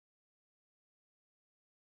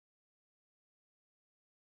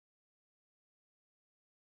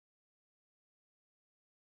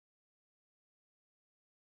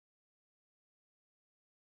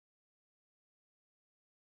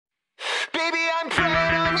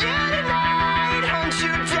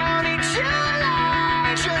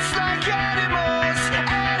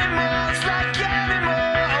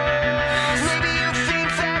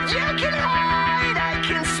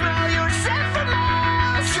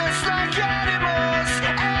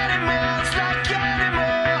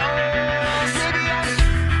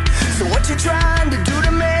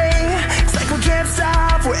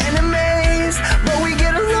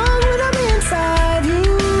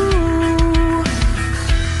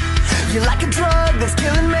like a drug that's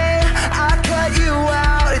killing me. I cut you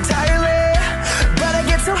out entirely, but I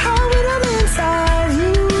get so high when I'm inside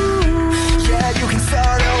you. Yeah, you can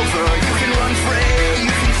start over, you can run free,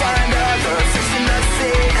 you can find other fish in the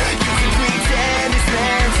sea. You can pretend it's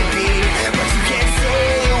meant to be, but you can't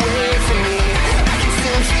stay away from me. I can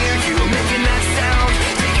still hear you making that sound,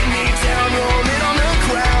 taking me down, rolling on the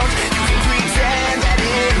ground. You can pretend that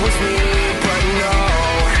it was me, but no.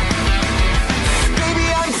 Baby,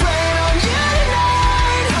 I'm playing on you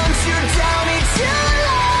tonight, hunt you down into the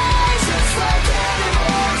light. Just like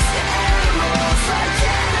animals, animals, like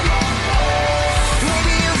animals.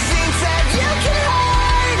 Maybe you think that you can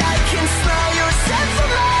hide, I can smell your scent for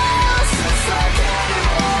miles. Just like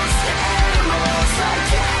animals, animals,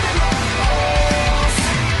 like animals.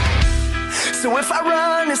 So if I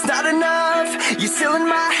run, it's not enough. You're still in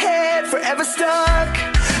my head, forever stuck.